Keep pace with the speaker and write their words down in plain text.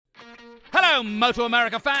Hello, Moto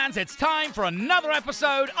America fans. It's time for another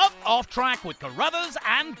episode of Off Track with Carruthers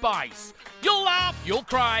and Bice. You'll laugh, you'll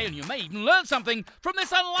cry, and you may even learn something from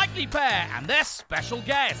this unlikely pair and their special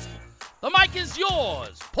guest. The mic is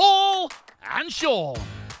yours, Paul and Sean.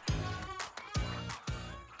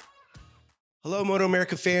 Hello, Moto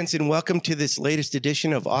America fans, and welcome to this latest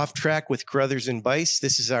edition of Off Track with Carruthers and Bice.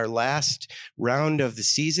 This is our last round of the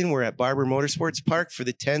season. We're at Barber Motorsports Park for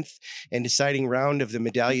the 10th and deciding round of the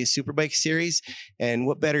Medallia Superbike Series. And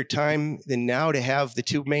what better time than now to have the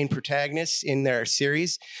two main protagonists in their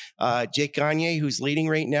series, Jake Gagne, who's leading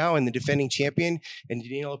right now and the defending champion, and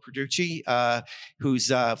Danilo Petrucci,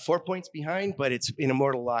 who's 4 points behind, but it's in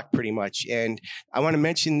immortal lock pretty much. And I want to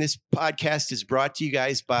mention this podcast is brought to you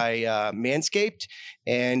guys by Manscaped.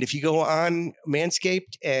 And if you go on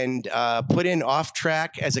Manscaped and put in Off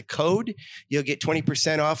Track as a code, you'll get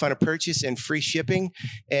 20% off on a purchase and free shipping.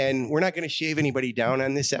 And we're not going to shave anybody down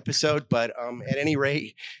on this episode, but at any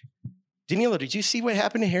rate, Danilo, did you see what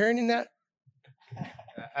happened to Heron in that?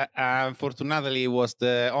 Unfortunately, it was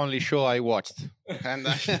the only show I watched, and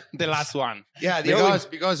the last one. Yeah,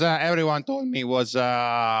 because everyone told me it was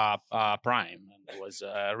Prime. It was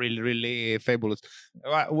really fabulous.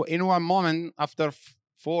 In one moment, after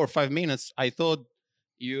 4 or 5 minutes, I thought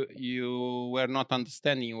you were not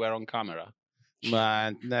understanding. You were on camera,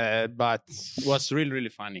 but it was really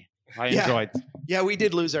funny. I enjoyed. Yeah, we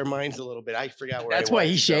did lose our minds a little bit. I forgot where. That's why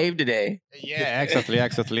he shaved today. Yeah,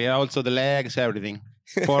 exactly. Also the legs, everything.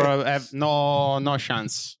 For no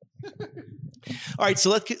chance. All right, so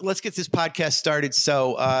let's get this podcast started.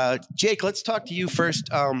 So, Jake, let's talk to you first.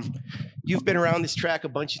 You've been around this track a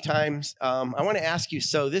bunch of times. I want to ask you.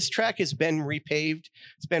 So, this track has been repaved.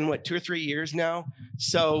 It's been 2 or 3 years now.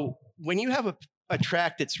 So, when you have a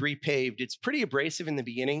track that's repaved, it's pretty abrasive in the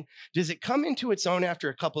beginning. Does it come into its own after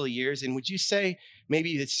a couple of years? And would you say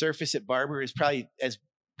maybe the surface at Barber is probably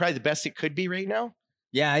the best it could be right now?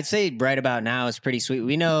 Yeah, I'd say right about now is pretty sweet.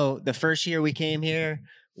 We know the first year we came here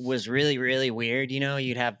was really, really weird. You know,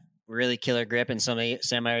 you'd have really killer grip in some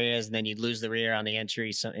areas, and then you'd lose the rear on the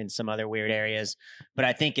entry in some other weird areas. But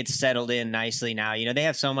I think it's settled in nicely now. You know, they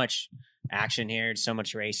have so much action here, so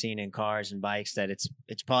much racing and cars and bikes that it's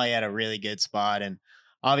probably at a really good spot. And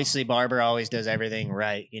obviously Barber always does everything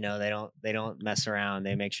right. You know, they don't mess around.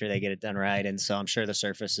 They make sure they get it done right. And so I'm sure the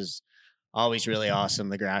surface is always really awesome.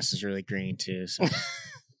 The grass is really green too. So.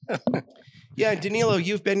 Yeah, Danilo,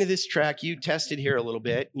 you've been to this track. You tested here a little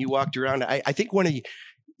bit. You walked around. I think one of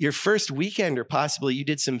your first weekend, or possibly you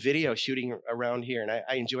did some video shooting around here, and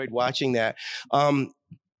I enjoyed watching that.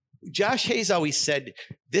 Josh Hayes always said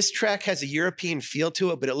this track has a European feel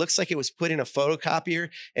to it, but it looks like it was put in a photocopier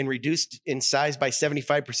and reduced in size by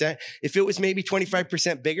 75%. If it was maybe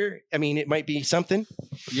 25% bigger, I mean, it might be something.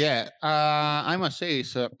 Yeah, I must say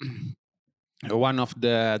it's one of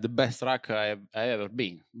the best track I ever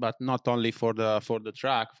been, but not only for the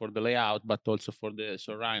track, for the layout, but also for the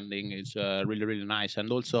surrounding. It's really nice,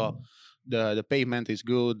 and also the pavement is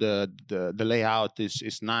good. The layout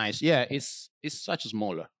is nice. Yeah, it's such a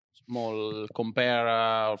small compare.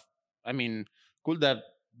 I mean, could have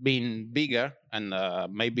been bigger and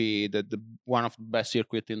maybe the one of the best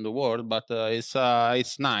circuit in the world, but it's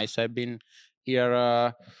nice. I've been here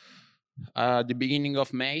at the beginning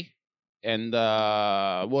of May. And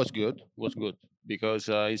was good because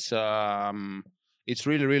it's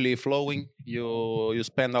really flowing. You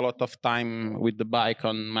spend a lot of time with the bike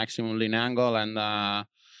on maximum lean angle, and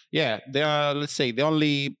there are, let's say, the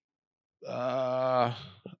only a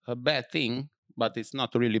bad thing, but it's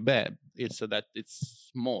not really bad. It's that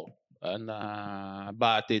it's small, and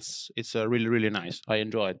but it's really nice. I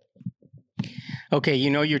enjoyed. Okay,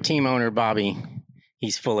 you know your team owner Bobby.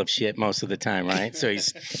 He's full of shit most of the time, right? So he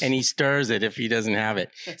stirs it if he doesn't have it.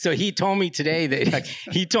 So he told me today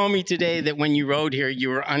that when you rode here, you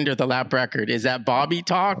were under the lap record. Is that Bobby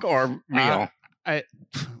talk or real? I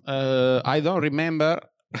don't remember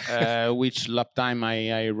which lap time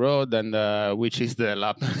I rode and which is the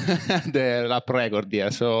lap the lap record here.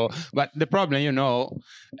 So, but the problem, you know,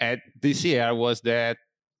 at this year was that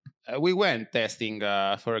we went testing,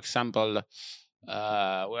 for example.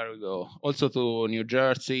 Where we go? Also to New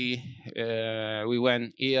Jersey. We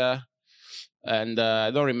went here, and I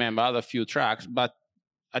don't remember other few tracks. But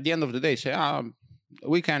at the end of the day, say,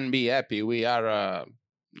 we can be happy. We are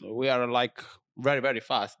like very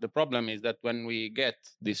fast. The problem is that when we get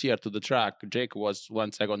this year to the track, Jake was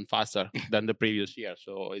 1 second faster than the previous year.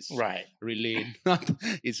 So it's really not.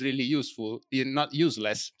 It's really useful, not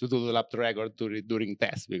useless, to do the lap record during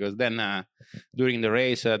tests, because then during the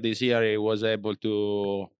race this year he was able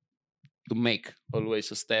to make always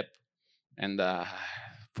a step, and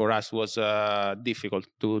for us was difficult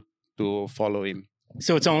to follow him.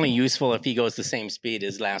 So it's only useful if he goes the same speed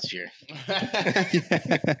as last year.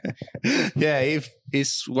 Yeah, if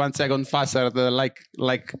he's 1 second faster,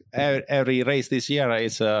 like every race this year,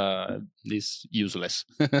 it's useless.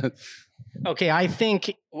 Okay, I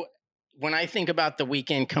think when I think about the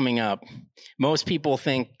weekend coming up, most people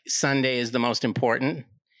think Sunday is the most important.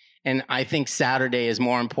 And I think Saturday is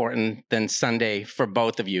more important than Sunday for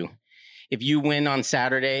both of you. If you win on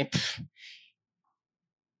Saturday,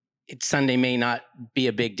 Sunday may not be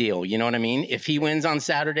a big deal. You know what I mean? If he wins on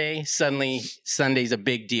Saturday, suddenly Sunday's a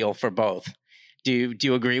big deal for both. Do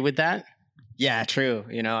you agree with that? Yeah, true.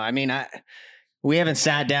 You know, I mean, we haven't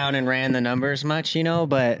sat down and ran the numbers much, you know,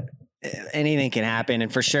 but anything can happen.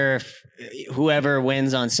 And for sure, if whoever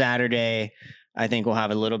wins on Saturday, I think we'll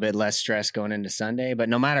have a little bit less stress going into Sunday. But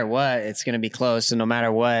no matter what, it's going to be close. And no matter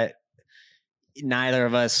what, neither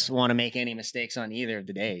of us want to make any mistakes on either of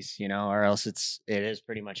the days, you know, or else it is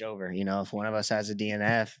pretty much over. You know, if one of us has a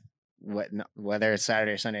DNF, whether it's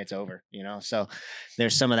Saturday or Sunday, it's over, you know? So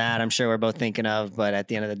there's some of that I'm sure we're both thinking of, but at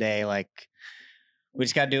the end of the day, like, we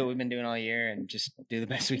just got to do what we've been doing all year and just do the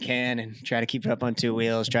best we can and try to keep it up on two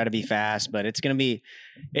wheels, try to be fast. But it's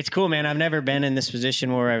cool, man. I've never been in this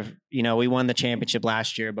position where we won the championship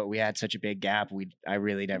last year, but we had such a big gap. I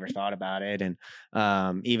really never thought about it. And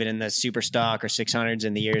even in the super stock or 600s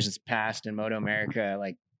in the years it's passed in Moto America,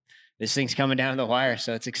 like, this thing's coming down to the wire.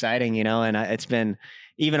 So it's exciting, you know, and it's been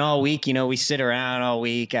even all week, you know, we sit around all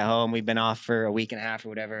week at home. We've been off for a week and a half or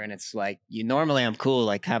whatever. And it's like, normally I'm cool,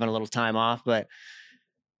 like having a little time off, but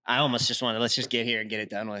I almost just want to, let's just get here and get it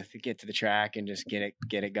done with, get to the track and just get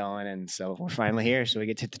it going. And so we're finally here. So we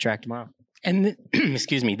get to hit the track tomorrow. And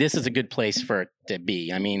excuse me, this is a good place for it to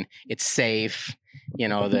be. I mean, it's safe, you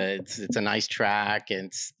know, it's a nice track. And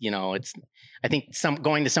it's, you know, I think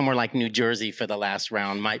going to somewhere like New Jersey for the last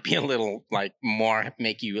round might be a little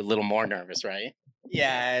make you a little more nervous, right?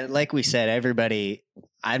 Yeah. Like we said,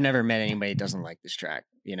 I've never met anybody that doesn't like this track.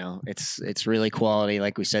 You know, it's really quality.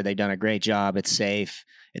 Like we said, they've done a great job. It's safe.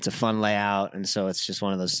 It's a fun layout. And so it's just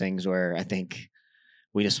one of those things where I think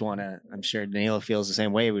we just want to, I'm sure Danilo feels the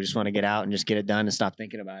same way. We just want to get out and just get it done and stop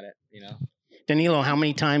thinking about it, you know? Danilo, how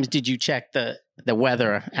many times did you check the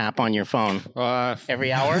weather app on your phone?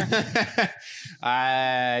 Every hour?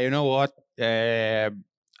 You know what? I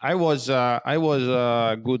was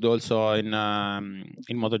good also in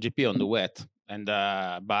MotoGP on the wet, and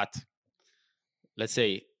but let's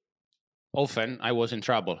say often I was in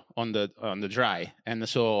trouble on the dry, and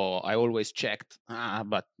so I always checked.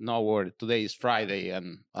 But no worry, today is Friday,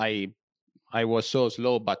 and I was so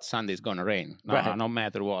slow. But Sunday's gonna rain. No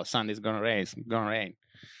matter what, Sunday's gonna rain. It's gonna rain.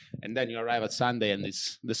 And then you arrive at Sunday and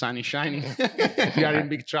the sun is shining. You are in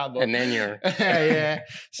big trouble. And then you're yeah.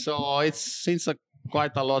 So it's since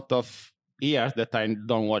quite a lot of years that I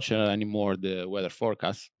don't watch anymore the weather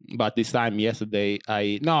forecast. But this time yesterday,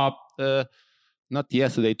 not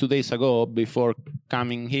yesterday, 2 days ago, before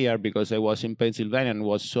coming here, because I was in Pennsylvania and it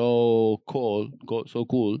was so so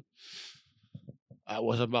cool. I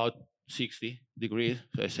was about 60 degrees.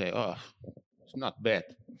 So I say, it's not bad.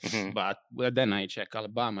 Mm-hmm. But then I check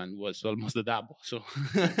Alabama and it was almost the double. So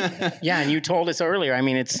yeah, and you told us earlier. I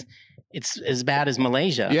mean, it's as bad as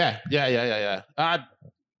Malaysia. Yeah.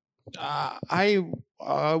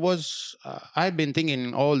 I've been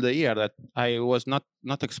thinking all the year that I was not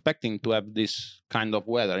expecting to have this kind of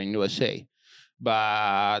weather in USA,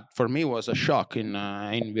 but for me it was a shock in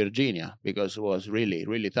Virginia because it was really,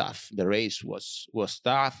 really tough. The race was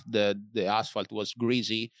tough. The asphalt was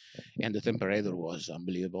greasy, and the temperature was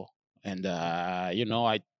unbelievable. And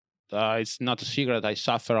it's not a secret. I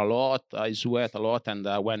suffer a lot. I sweat a lot, and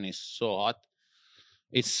when it's so hot,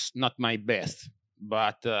 it's not my best.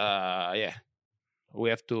 But we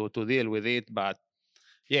have to deal with it. But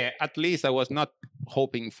yeah, at least I was not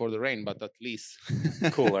hoping for the rain, but at least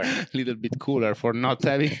cooler, a little bit cooler for not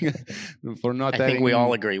having. I think we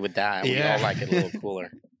all agree with that. Yeah. We all like it a little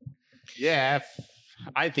cooler. Yeah,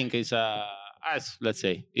 I think it's let's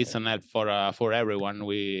say it's an help for everyone.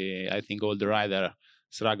 I think all the riders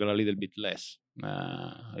struggle a little bit less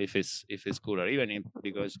if it's cooler, even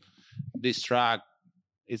because this track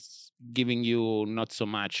is giving you not so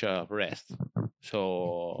much rest,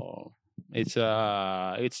 so it's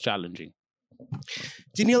challenging.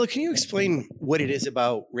 Danilo, can you explain what it is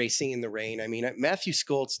about racing in the rain? I mean, Matthew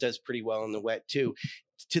Skoltz does pretty well in the wet too,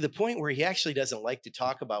 to the point where he actually doesn't like to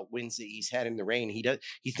talk about wins that he's had in the rain.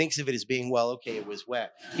 He thinks of it as being, well, okay, it was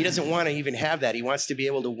wet. He doesn't want to even have that. He wants to be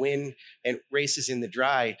able to win and races in the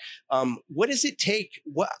dry. What does it take?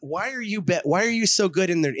 Why are you so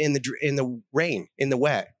good in the rain, in the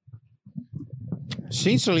wet?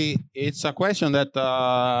 Sincerely, it's a question that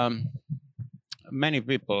many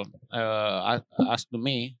people ask to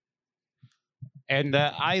me, and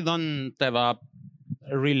I don't have a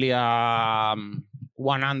really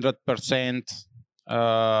 100%,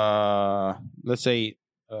 let's say,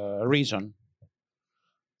 reason.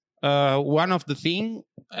 One of the thing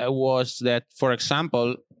was that, for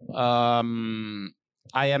example, I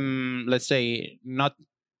am, let's say, not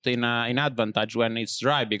in advantage when it's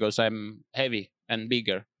dry because I'm heavy and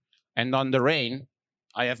bigger, and on the rain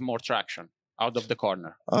I have more traction out of the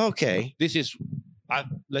corner. Okay. This is,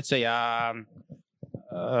 let's say,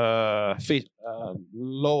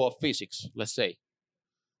 law of physics. Let's say.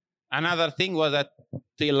 Another thing was that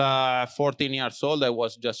till 14 years old, I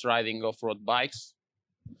was just riding off-road bikes,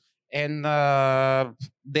 and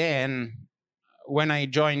then when I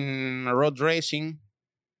joined road racing,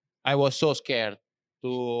 I was so scared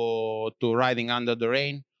to riding under the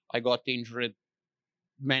rain. I got injured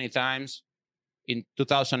many times. In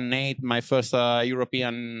 2008, my first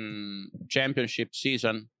European Championship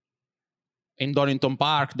season in Donington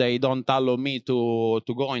Park, they don't allow me to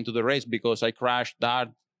go into the race because I crashed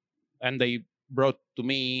hard, and they brought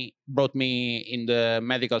me in the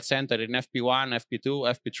medical center in FP1, FP2,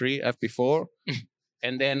 FP3, FP4.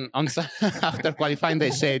 And then after qualifying, they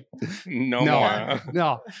said, No more.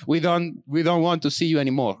 no, we don't want to see you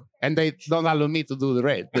anymore, and they don't allow me to do the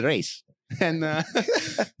race. And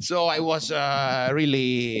so I was I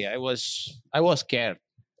was scared.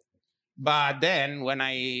 But then when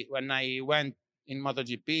I went in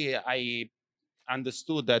MotoGP, I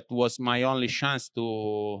understood that was my only chance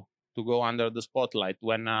to go under the spotlight.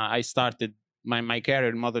 When I started my career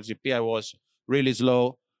in MotoGP, I was really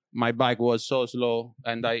slow. My bike was so slow,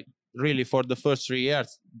 and I really, for the first 3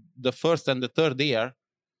 years, the first and the third year,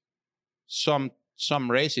 some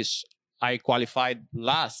races I qualified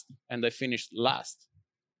last and I finished last.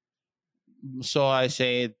 So I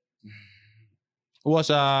said, was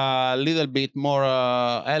a little bit more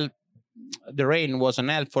help. The rain was an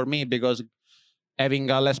help for me because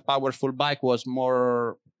having a less powerful bike was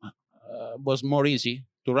more easy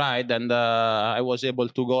to ride, and I was able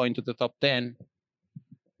to go into the top 10.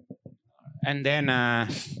 And then, I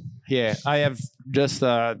have just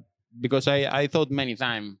because I thought many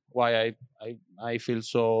times why I feel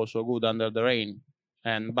so good under the rain,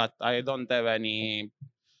 but I don't have any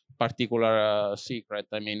particular secret.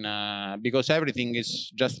 I mean, because everything is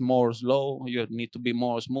just more slow. You need to be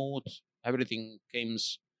more smooth. Everything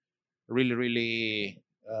comes really, really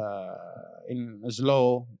in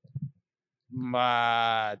slow.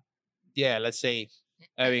 But yeah, let's say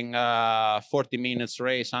having a 40 minutes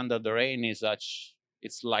race under the rain it's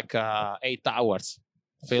like 8 hours.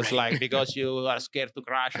 Feels like, because you are scared to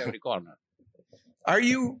crash every corner. Are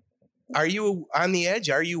you on the edge?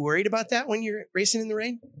 Are you worried about that when you're racing in the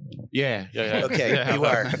rain? Yeah. Okay, Yeah. you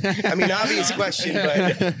are. I mean, obvious question,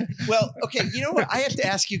 but well, okay. You know what? I have to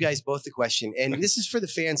ask you guys both the question, and this is for the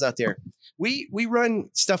fans out there. We run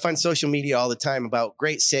stuff on social media all the time about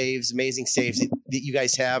great saves, amazing saves that you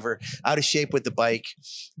guys have, or out of shape with the bike,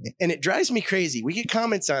 and it drives me crazy. We get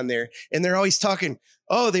comments on there, and they're always talking,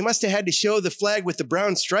 oh, they must have had to show the flag with the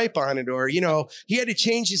brown stripe on it, or, he had to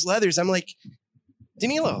change his leathers. I'm like,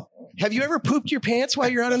 Danilo, have you ever pooped your pants while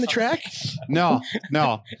you're out on the track? No.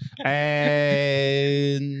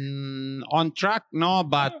 On track, no,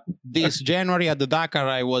 but this January at the Dakar,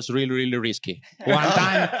 I was really, really risky.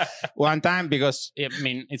 One time, because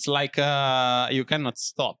it's like you cannot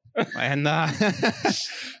stop. And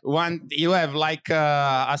you have like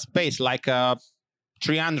a space, like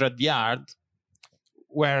 300 yards,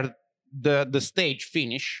 where the stage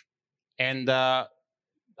finish, and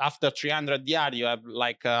after 300 yards, you have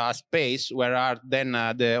like a space where are then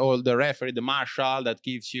all the referee, the marshal that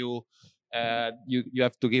gives you, you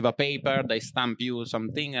have to give a paper, they stamp you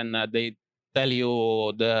something, and they tell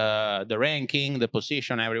you the ranking, the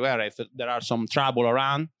position everywhere, if there are some trouble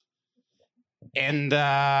around. And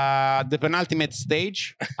the penultimate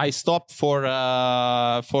stage, I stopped for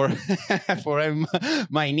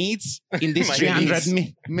my needs in this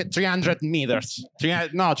 300 meters,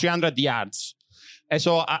 300 yards. And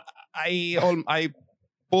so I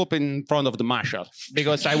poop in front of the marshal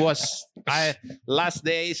because last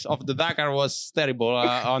days of the Dakar was terrible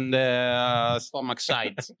on the stomach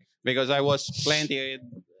side, because I was plenty.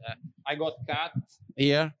 I got cut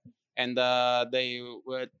here, and they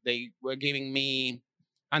were giving me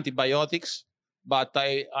antibiotics, but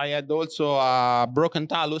I had also a broken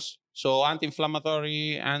talus, so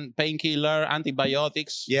anti-inflammatory and painkiller,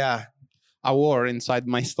 antibiotics. Yeah. A war inside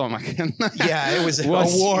my stomach. Yeah, it was a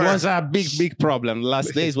war. Was a big problem.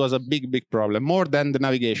 Last days was a big problem, more than the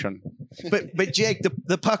navigation. But Jake,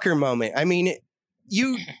 the pucker moment. I mean,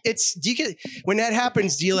 do you get when that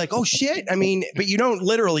happens? Do you like, oh shit? I mean, but you don't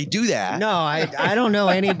literally do that. No, I don't know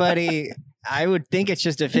anybody. I would think it's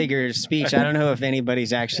just a figure of speech. I don't know if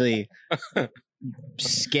anybody's actually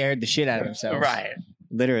scared the shit out of themselves. Right.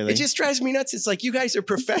 Literally. It just drives me nuts. It's like, you guys are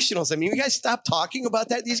professionals. I mean, you guys stop talking about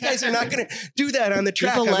that. These guys are not going to do that on the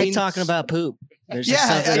track. People I like mean, talking about poop. There's just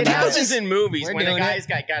Yeah, something It about happens in movies We're when the doing guy's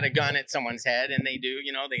got a gun at someone's head and they do,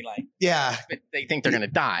 they like, yeah, they think they're going to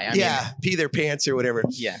die. I mean, pee their pants or whatever.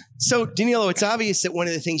 yeah. So, Danilo, it's obvious that one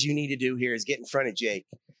of the things you need to do here is get in front of Jake.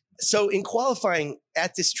 So, in qualifying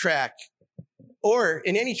at this track or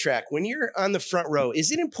in any track, when you're on the front row,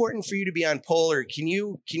 is it important for you to be on pole, or can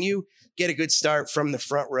you get a good start from the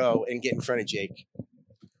front row and get in front of Jake?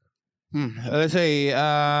 Let's say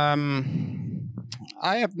I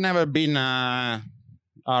have never been a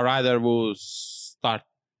rider who start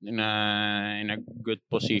in a good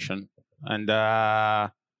position, and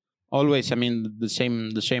always, I mean, the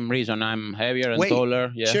same reason. I'm heavier and Weight.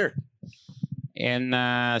 taller. Yeah. Sure.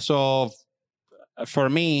 And so for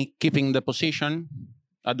me, keeping the position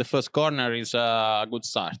at the first corner is a good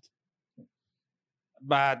start.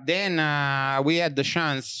 But then we had the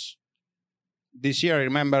chance this year. I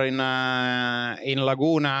remember in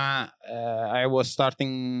Laguna, I was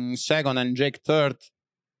starting second and Jake third,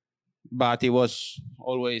 but he was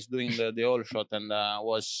always doing the all shot, and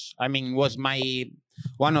was my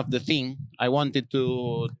one of the thing I wanted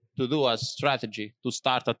to do as strategy, to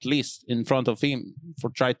start at least in front of him,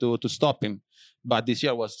 for try to stop him. But this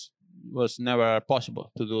year was never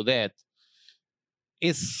possible to do that.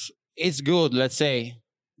 It's good, let's say,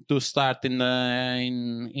 to start in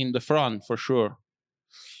the front for sure.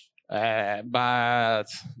 But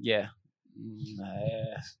yeah,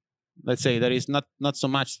 let's say there is not so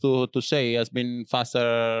much to say. He has been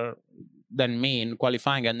faster than me in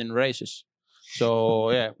qualifying and in races.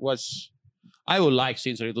 So yeah, I would like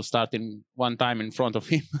Cincinnati to start in one time in front of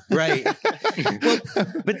him. Right. Well,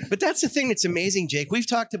 but that's the thing that's amazing, Jake. We've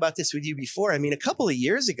talked about this with you before. I mean, a couple of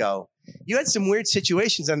years ago, you had some weird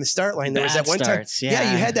situations on the start line. There was that one time.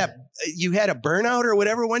 Yeah, you had a burnout or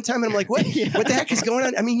whatever one time. And I'm like, what? Yeah. What the heck is going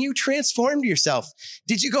on? I mean, you transformed yourself.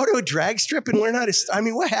 Did you go to a drag strip and learn how to? I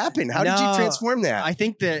mean, what happened? How did you transform that? I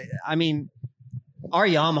think our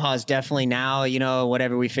Yamaha is definitely now,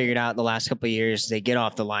 whatever we figured out the last couple of years, they get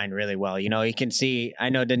off the line really well. You can see, I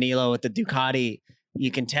know Danilo with the Ducati, you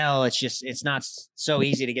can tell it's not so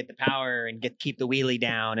easy to get the power and keep the wheelie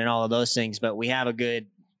down and all of those things, but we have a good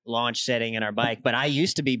launch setting in our bike. But I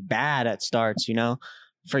used to be bad at starts,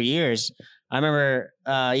 for years. I remember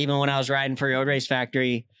even when I was riding for Road Race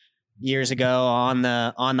Factory years ago on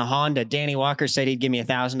the Honda, Danny Walker said he'd give me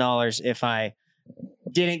 $1,000 if I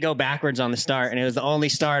didn't go backwards on the start, and it was the only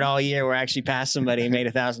start all year where I actually passed somebody and made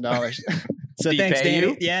 $1,000. So thanks, Danny.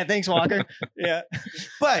 You? Yeah, thanks, Walker. Yeah,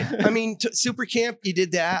 But I mean, Super Camp, you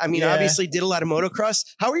did that. I mean, obviously did a lot of motocross.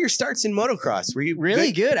 How were your starts in motocross? Were you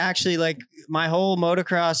really good actually? Like my whole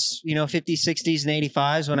motocross, 50s, 60s, and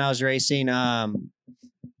 85s when I was racing. I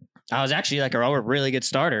was actually like a really good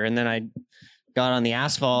starter, and then I got on the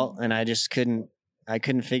asphalt, and I just couldn't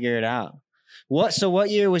figure it out. What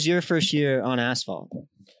year was your first year on asphalt?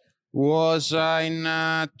 Was in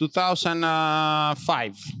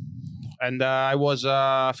 2005, and I was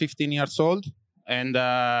 15 years old, and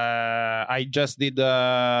I just did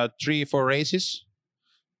 3-4 races,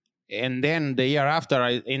 and then the year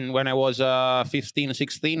after, when I was 15,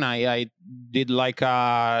 16, I did like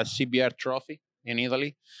a CBR trophy in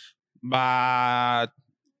Italy, but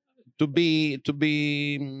to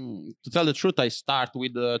tell the truth, I start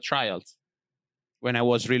with the trials when I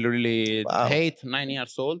was really 8, 9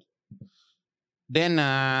 years old. Then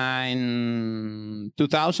in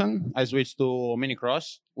 2000, I switched to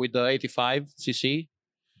minicross with the 85cc,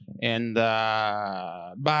 and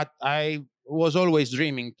but I was always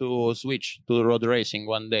dreaming to switch to road racing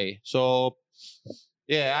one day. So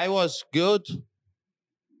yeah, I was good.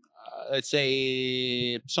 Let's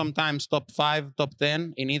say sometimes top 5, top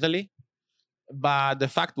 10 in Italy. But the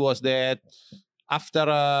fact was that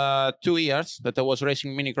after 2 years that I was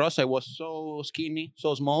racing minicross, I was so skinny,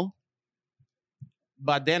 so small.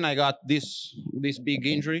 But then I got this big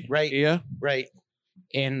injury here. Right.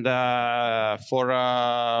 And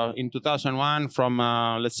in 2001, from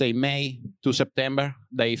let's say May to September,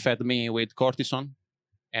 they fed me with cortisone,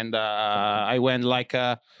 and I went like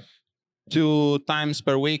 2 times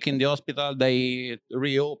per week in the hospital. They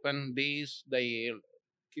reopen these, they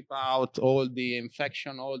keep out all the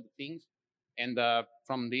infection, all the things, and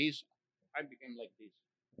from these, I became like this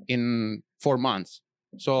in 4 months.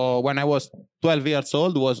 So when I was 12 years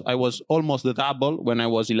old, I was almost the double when I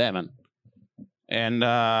was 11. And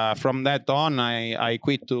from that on, I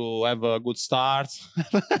quit to have a good start.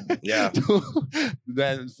 Yeah.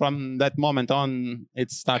 Then from that moment on,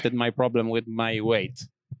 it started my problem with my weight.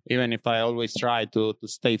 Even if I always try to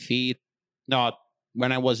stay fit. No,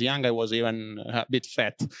 when I was young, I was even a bit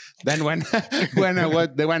fat. Then when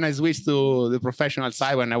I switched to the professional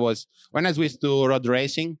side, when I switched to road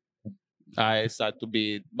racing, I started to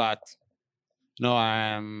be, but no,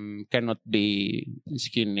 I cannot be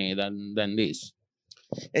skinny than this.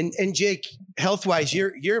 And Jake, health-wise,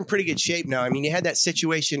 you're in pretty good shape now. I mean, you had that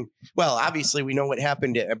situation. Well, obviously, we know what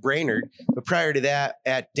happened at Brainerd, but prior to that,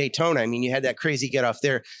 at Daytona, I mean, you had that crazy get off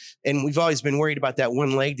there, and we've always been worried about that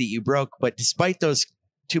one leg that you broke. But despite those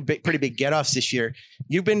pretty big get offs this year,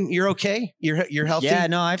 you're okay. You're healthy. Yeah,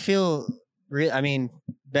 no, I feel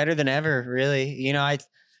better than ever. Really,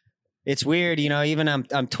 it's weird. Even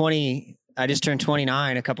I'm 20. I just turned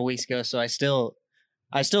 29 a couple weeks ago, so I still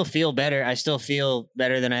feel better. I still feel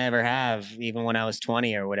better than I ever have, even when I was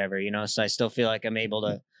 20 or whatever, so I still feel like I'm able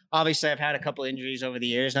to. Obviously, I've had a couple injuries over the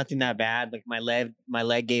years, nothing that bad. Like my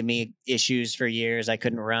leg gave me issues for years. I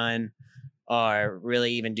couldn't run or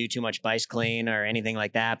really even do too much bicycling or anything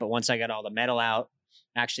like that. But once I got all the metal out,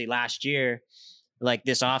 actually last year, like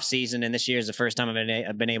this off season, and this year is the first time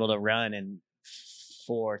I've been able to run in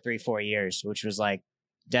 4 years, which was like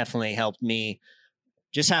definitely helped me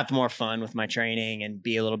just have more fun with my training and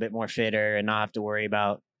be a little bit more fitter and not have to worry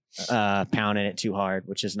about pounding it too hard,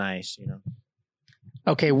 which is nice,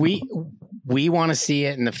 Okay, we want to see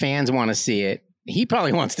it and the fans want to see it. He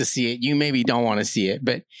probably wants to see it. You maybe don't want to see it,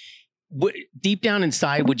 but deep down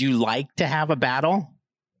inside, would you like to have a battle?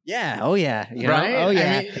 Yeah. Oh, yeah. Right? Oh,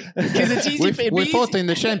 yeah. Because it's easy. We fought in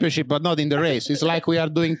the championship, but not in the race. It's like we are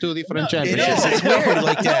doing two different championships. It's weird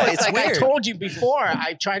like that. It's like weird. I told you before.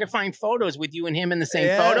 I try to find photos with you and him in the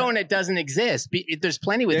same photo, and it doesn't exist. There's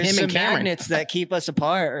plenty with him and Cameron. Magnets that keep us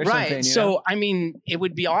apart, or right? Something, so, it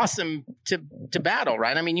would be awesome to battle,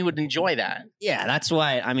 right? I mean, you would enjoy that. Yeah, that's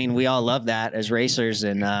why. We all love that as racers,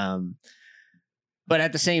 and but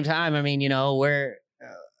at the same time, we're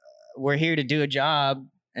here to do a job.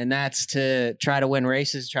 And that's to try to win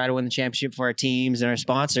races, try to win the championship for our teams and our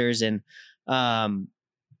sponsors. And the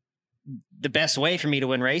best way for me to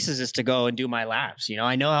win races is to go and do my laps.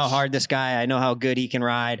 I know how hard this guy, I know how good he can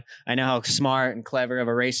ride. I know how smart and clever of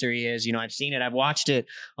a racer he is. I've seen it. I've watched it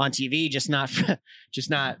on TV, just not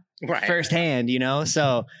right. Firsthand,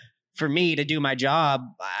 So for me to do my job,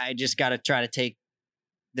 I just got to try to take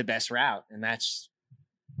the best route. And that's,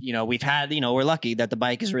 we've had, we're lucky that the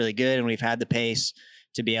bike is really good and we've had the pace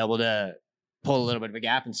to be able to pull a little bit of a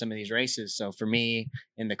gap in some of these races. So for me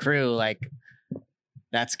and the crew,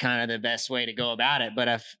 that's kind of the best way to go about it.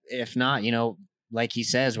 But if not, like he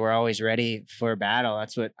says, we're always ready for a battle.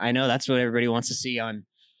 That's what everybody wants to see on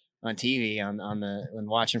TV, when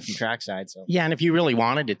watching from trackside. So yeah, and if you really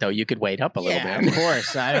wanted it though, you could wait up a little bit. Of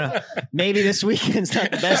course. I don't know. Maybe this weekend's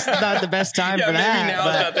not the best time for that. Maybe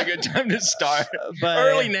now's not the good time to start. But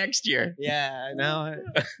early next year. Yeah, no.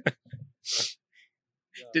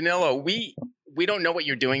 Danilo, we don't know what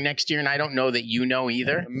you're doing next year, and I don't know that you know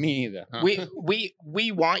either. Me either. Huh?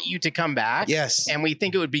 We want you to come back. Yes. And we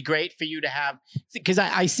think it would be great for you to have, because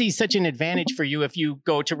I see such an advantage for you if you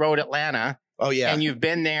go to Road Atlanta. Oh, yeah. And you've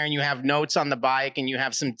been there and you have notes on the bike and you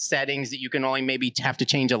have some settings that you can only maybe have to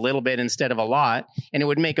change a little bit instead of a lot. And it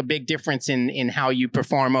would make a big difference in how you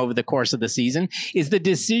perform over the course of the season. Is the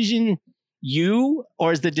decision you,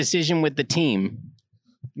 or is the decision with the team?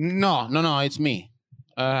 No, it's me.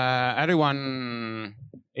 Everyone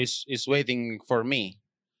is waiting for me.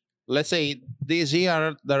 Let's say this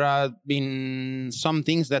year there have been some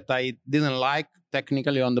things that I didn't like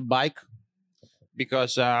technically on the bike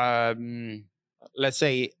because let's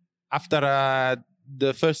say after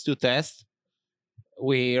the first 2 tests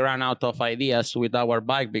we ran out of ideas with our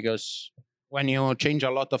bike, because when you change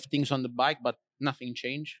a lot of things on the bike but nothing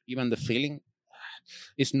changed, even the feeling,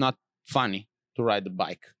 it's not funny to ride the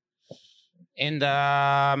bike. And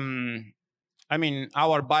our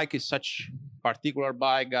bike is such particular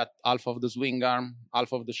bike, got half of the swing arm,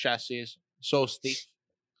 half of the chassis, so stiff.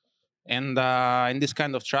 And in this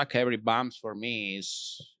kind of track, every bump for me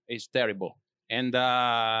is terrible. And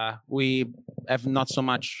we have not so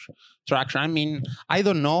much traction. I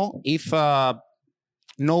don't know if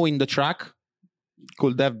knowing the track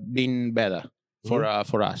could have been better for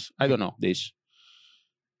us. I don't know this.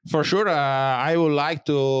 For sure, I would like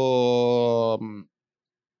to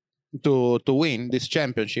win this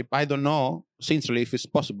championship. I don't know, sincerely, if it's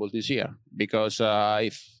possible this year, because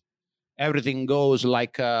if everything goes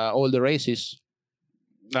like all the races,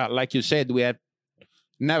 like you said, we have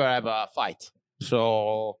never have a fight.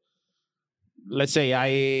 So let's say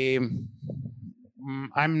I'm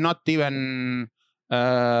not even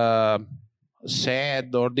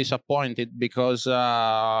sad or disappointed because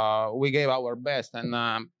we gave our best, and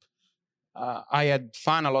I had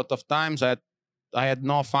fun a lot of times. I had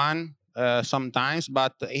no fun sometimes,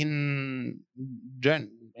 but looking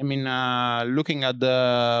at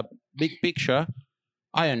the big picture,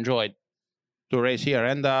 I enjoyed to race here.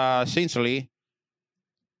 And sincerely,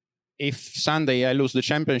 if Sunday I lose the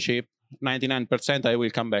championship, 99% I will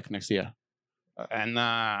come back next year. And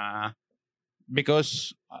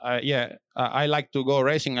because I like to go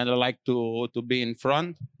racing and I like to be in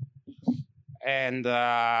front. And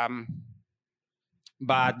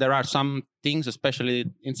but there are some things,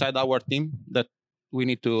 especially inside our team, that we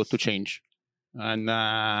need to change. And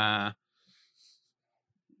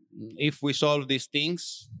if we solve these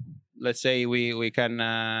things, let's say we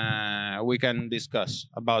can discuss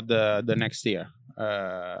about the next year.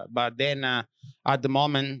 But then at the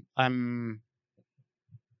moment I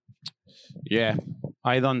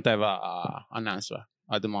don't have an answer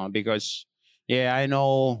at the moment, because I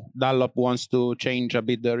know Dunlop wants to change a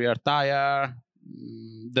bit the rear tire,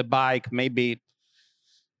 the bike maybe.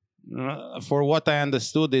 For what I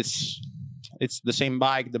understood, it's the same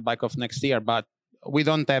bike, the bike of next year, but we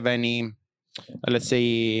don't have any, let's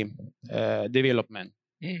say, development.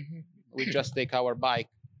 Mm-hmm. We just take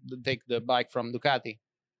the bike from Ducati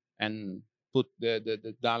and put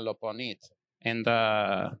the Dunlop on it, and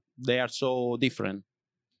they are so different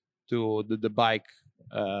to the bike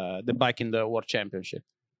in the World Championship.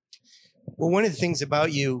 Well, one of the things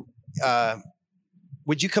about you,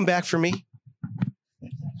 would you come back for me?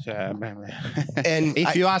 And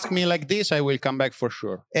if you ask me like this, I will come back for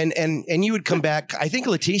sure. And you would come back. I think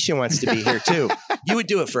Leticia wants to be here too. You would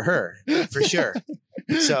do it for her, for sure.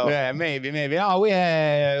 So yeah, maybe. Oh, we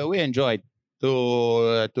enjoyed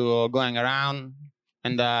to going around,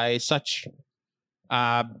 and it's such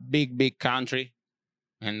a big country,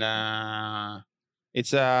 and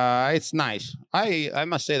it's nice. I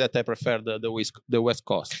must say that I prefer the West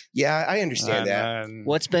Coast. Yeah, I understand that.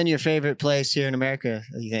 What's been your favorite place here in America,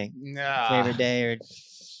 do you think? Favorite day? Or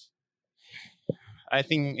I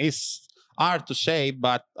think it's hard to say,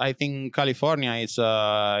 but I think California is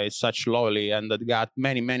such lovely, and it got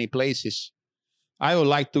many places. I would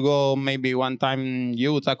like to go maybe one time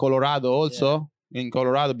Utah, Colorado also. In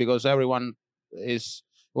Colorado, because everyone is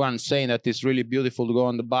saying that it's really beautiful to go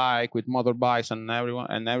on the bike with motorbikes and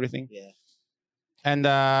everything. Yeah. And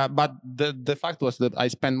but the fact was that I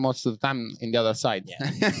spent most of the time in the other side,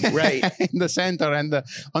 right, in the center and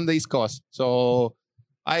on the East Coast. So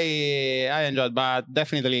I enjoyed, but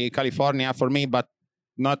definitely California for me. But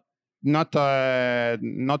not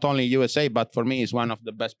only USA, but for me is one of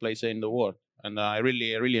the best places in the world, and I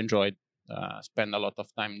really enjoyed. Spend a lot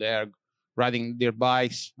of time there, riding their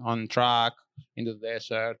bikes on track in the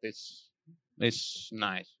desert. It's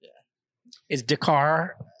nice. Yeah. Is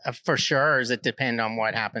Dakar for sure, or does it depend on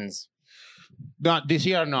what happens? Not this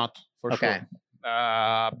year, not for sure.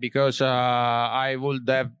 Because I would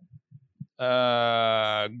have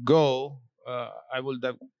I would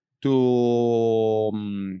have to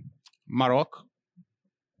Morocco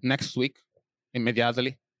next week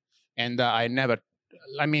immediately, and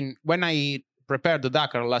when I prepared the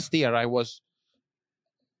Dakar last year, I was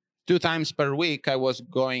 2 times per week. I was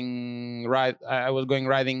going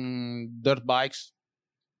riding dirt bikes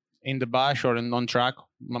in the bush or on track,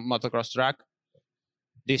 motocross track.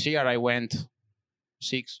 This year I went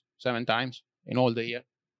 6-7 times in all the year,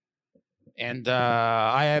 and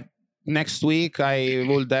next week I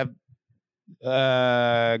would have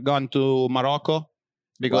gone to Morocco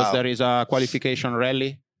because there is a qualification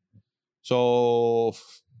rally. So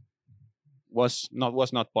was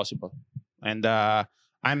not possible, and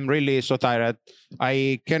I'm really so tired.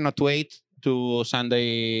 I cannot wait to Sunday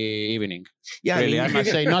evening. Yeah, really, I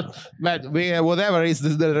must say, not. But whatever is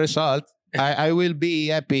the result, I will be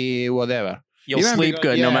happy. Whatever. You'll sleep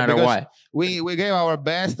good no matter what. We gave our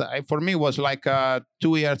best. For me, it was like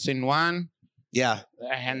 2 years in one. Yeah,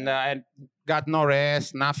 and I got no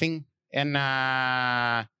rest, nothing, and.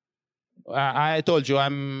 I told you,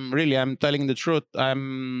 I'm telling the truth.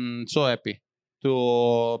 I'm so happy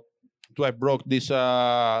to have broke this,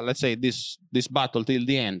 let's say this battle till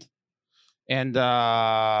the end. And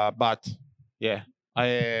but yeah,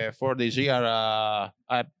 for this year I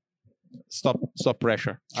stop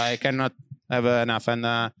pressure. I cannot have enough, and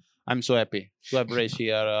I'm so happy to have race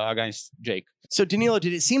here against Jake. So Danilo,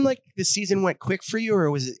 did it seem like the season went quick for you,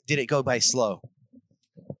 or did it go by slow?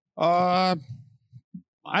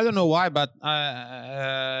 I don't know why, but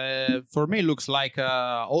for me, it looks like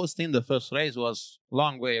Austin, the first race, was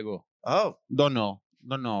long way ago. Oh, Don't know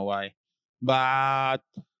why, but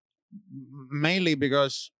mainly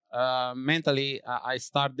because mentally I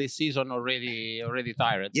start this season already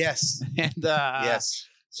tired. yes, And yes.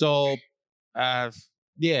 so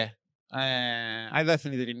yeah, I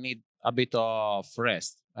definitely need a bit of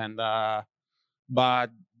rest. And but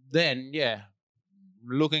then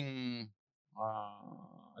looking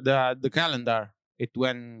the calendar, it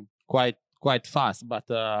went quite fast,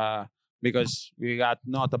 but because we got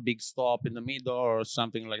not a big stop in the middle or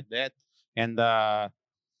something like that. And but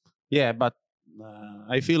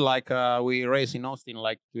I feel like we raced in Austin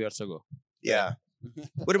like 2 years ago. Yeah.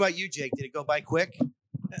 What about you, Jake? Did it go by quick?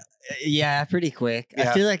 Yeah, pretty quick.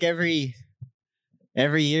 Yeah. I feel like every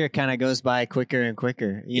year kind of goes by quicker and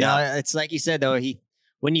quicker. You know, it's like you said though.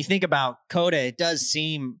 When you think about COTA, it does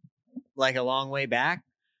seem like a long way back,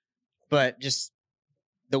 but just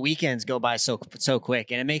the weekends go by so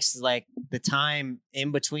quick, and it makes like the time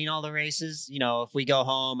in between all the races. You know, if we go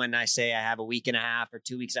home and I say I have a week and a half or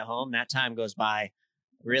 2 weeks at home, that time goes by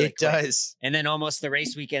really It quick. does. And then almost the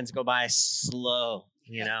race weekends go by slow.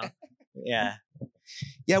 You know, yeah.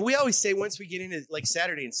 Yeah, we always say once we get into like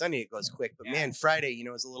Saturday and Sunday, it goes quick. But man, Friday,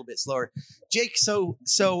 is a little bit slower. Jake, so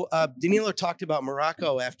Danilo talked about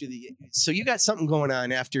Morocco after so you got something going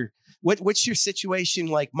on after. What's your situation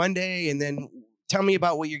like Monday? And then tell me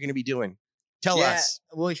about what you're going to be doing. Tell us.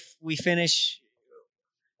 Well, we finish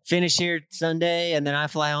here Sunday, and then I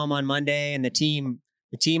fly home on Monday, and the team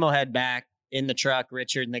will head back in the truck.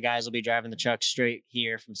 Richard and the guys will be driving the truck straight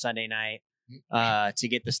here from Sunday night to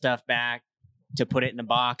get the stuff back, to put it in a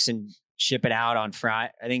box and ship it out on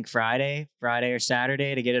Friday. I think Friday or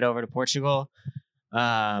Saturday to get it over to Portugal.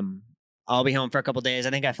 I'll be home for a couple days. I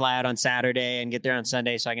think I fly out on Saturday and get there on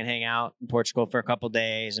Sunday so I can hang out in Portugal for a couple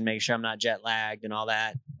days and make sure I'm not jet lagged and all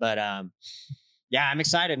that. But yeah, I'm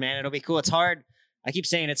excited, man. It'll be cool. It's hard. I keep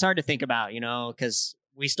saying it's hard to think about, because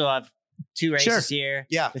we still have 2 races here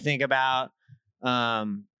to think about.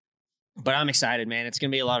 But I'm excited, man. It's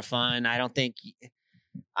going to be a lot of fun. I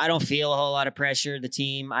don't feel a whole lot of pressure. The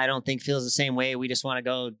team, I don't think feels the same way. We just want to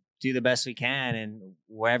go do the best we can, and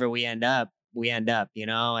wherever we end up, and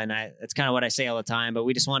it's kind of what I say all the time, but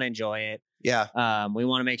we just want to enjoy it. Yeah. We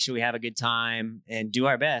want to make sure we have a good time and do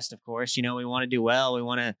our best. Of course, we want to do well. We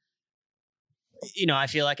want to, I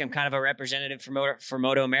feel like I'm kind of a representative for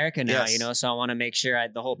Moto America now, so I want to make sure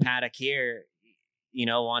the whole paddock here,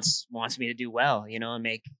 wants me to do well, and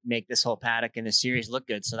make this whole paddock in the series look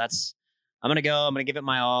good. So I'm going to give it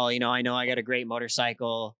my all. I know I got a great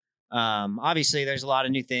motorcycle. Obviously there's a lot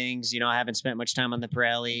of new things. I haven't spent much time on the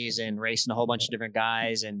Pirellis and racing a whole bunch of different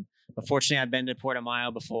guys. But fortunately I've been to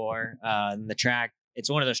Portimao before. And the track, it's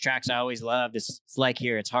one of those tracks I always loved. It's like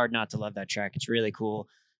here. It's hard not to love that track. It's really cool.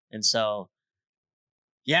 And so,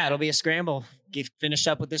 yeah, it'll be a scramble. Get finished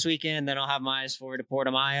up with this weekend. Then I'll have my eyes forward to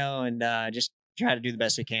Portimao and, just try to do the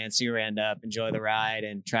best we can, see where we end up, enjoy the ride,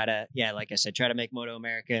 and try to, like I said, try to make Moto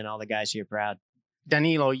America and all the guys here proud.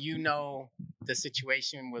 Danilo, the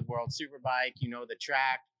situation with World Superbike, the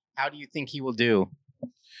track. How do you think he will do?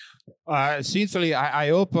 Sincerely, I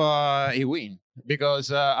hope he win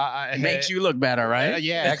because it makes you look better, right?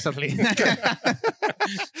 Yeah, exactly.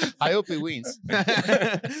 I hope he wins.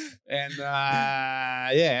 And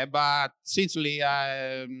but sincerely,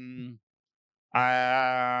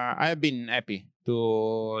 I've been happy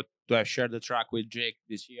to have shared the track with Jake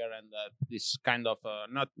this year, and this kind of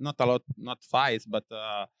not fights, but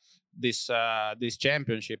this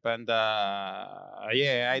championship. And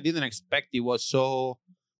I didn't expect it was so,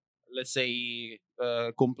 let's say,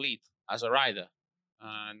 complete as a rider,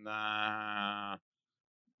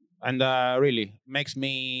 and really makes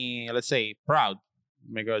me, let's say, proud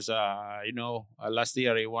because last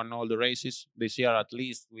year he won all the races. This year at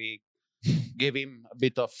least we gave him a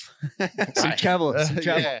bit of some trouble.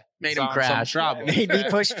 Yeah, made him crash. Made me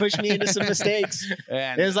push me into some mistakes.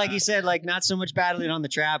 And, it was like you said, like not so much battling on the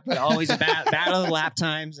trap, but always a battle of the lap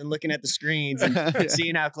times and looking at the screens and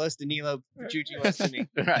seeing how close Danilo Petrucci was to me.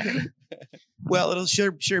 Right. Well, it'll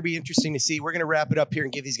sure be interesting to see. We're going to wrap it up here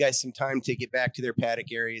and give these guys some time to get back to their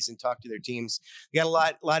paddock areas and talk to their teams. We got a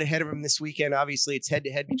lot ahead of them this weekend. Obviously, it's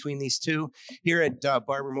head-to-head between these two here at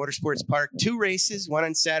Barber Motorsports Park. 2 races, one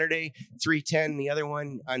on Saturday, 3:10, the other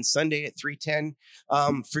one on Sunday at 3:10.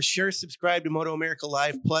 For sure, subscribe to Moto America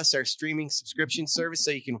Live Plus, our streaming subscription service,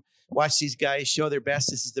 so you can watch these guys show their best.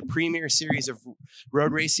 This is the premier series of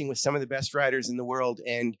road racing with some of the best riders in the world.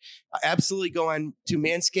 And absolutely go on to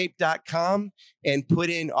manscaped.com and put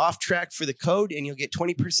in Off Track for the code, and you'll get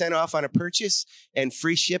 20% off on a purchase and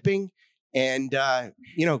free shipping. And,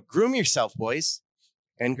 groom yourself, boys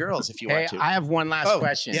and girls, if you want to. I have one last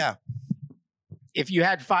question. Yeah. if you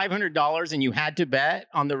had $500 and you had to bet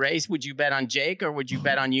on the race, would you bet on Jake or would you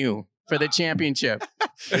bet on you for the championship?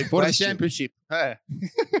 For the championship. Oh,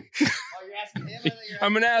 you're asking him.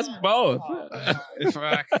 I'm going to ask both.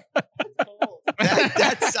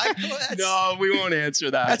 No, we won't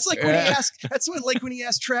answer that. That's like when he asked. That's what like when he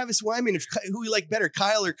asked Travis Wyman if who he liked better,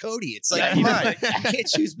 Kyle or Cody. It's like, come on, you can't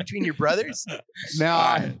choose between your brothers. No,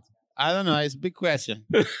 I don't know. It's a big question.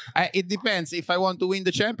 It depends if I want to win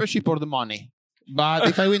the championship or the money. But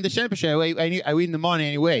if I win the championship, I win the money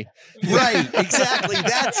anyway. Right, exactly.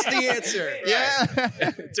 That's the answer. Yeah,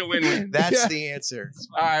 It's a win-win. That's the answer.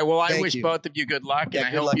 All right. Well, I Thank wish you. both of you good luck, Yeah, and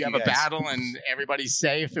I good hope luck, you have you a guys. battle and everybody's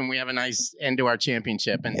safe, and we have a nice end to our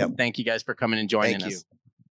championship. And Yep. thank you guys for coming and joining Thank us. you.